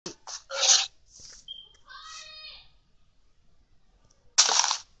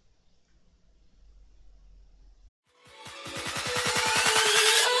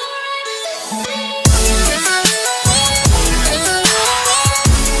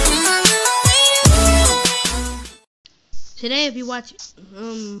Today, if you watch,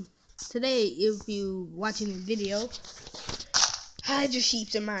 today if you watching this video, hide your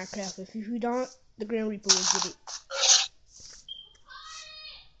sheep in Minecraft. If you don't, the Grim Reaper will get it.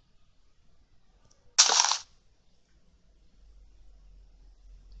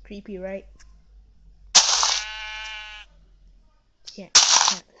 Creepy, right? Can't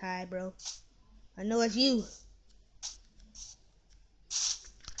hide, bro. I know it's you.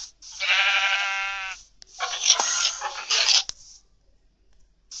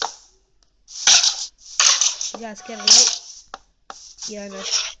 You got scared of light? Yeah, I know.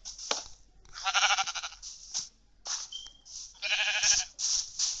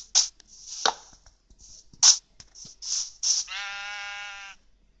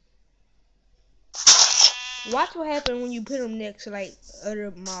 Watch what happens when you put them next to like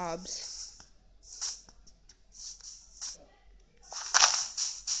other mobs.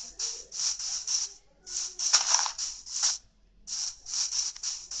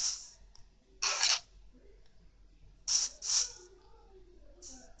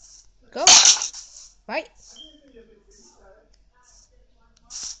 Go. Fight.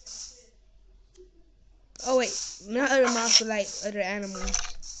 Oh wait, not other mobs, but like other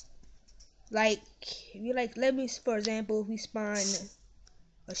animals. Like, if you like, let me, for example, if we spawn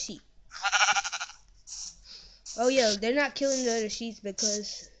a sheep. Oh yeah, they're not killing the other sheep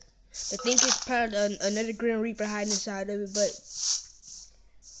because they think it's part of another Grim Reaper hiding inside of it, but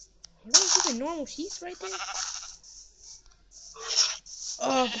are those even normal sheep right there?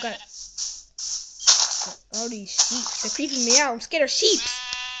 Oh, I forgot. All these sheep, they're creeping me out. I'm scared of sheep.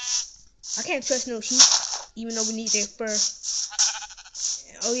 I can't trust no sheep, even though we need their fur.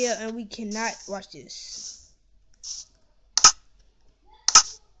 Oh yeah, and we cannot watch this.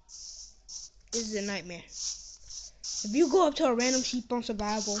 This is a nightmare. If you go up to a random sheep on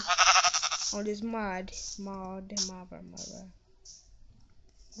survival on this mod,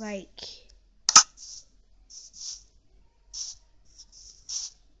 like,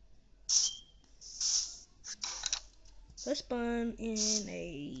 let's spawn in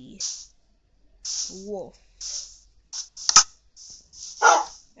a wolf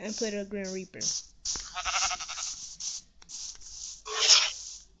and put a Grim Reaper.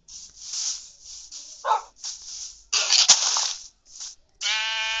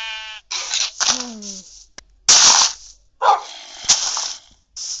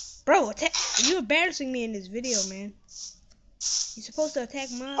 Bro, attack! You're embarrassing me in this video, man. You're supposed to attack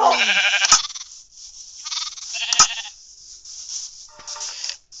mine.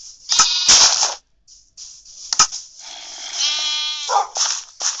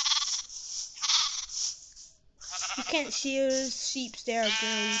 You can't shield sheep, there are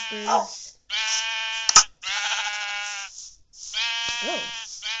Grim Reapers. Oh.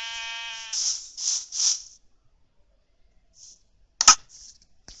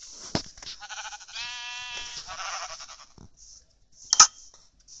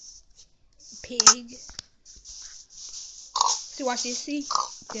 Pig. See, watch this, see?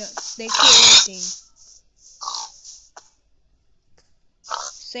 They kill everything.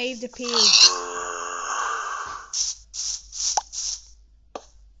 Save the pig.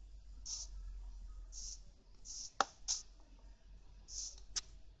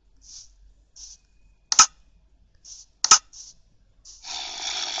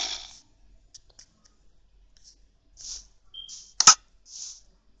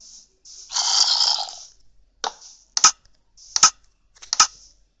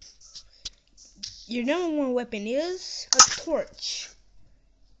 Your #1 weapon is a torch.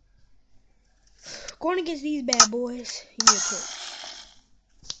 Going against these bad boys, you need a torch.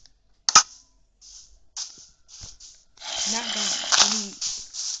 Not gone.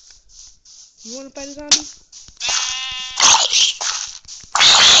 You want to fight a zombie?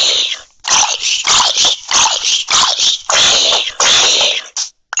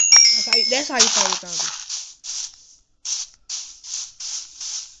 That's how you fight a zombie.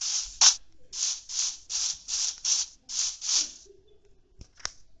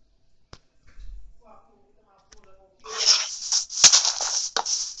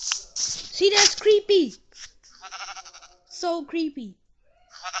 See, that's creepy. So creepy.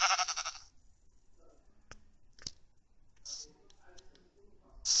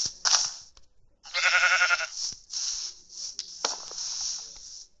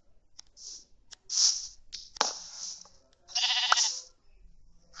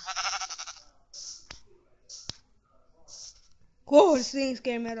 Whoa, this thing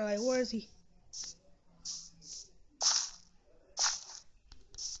scared me out. Like, where is he?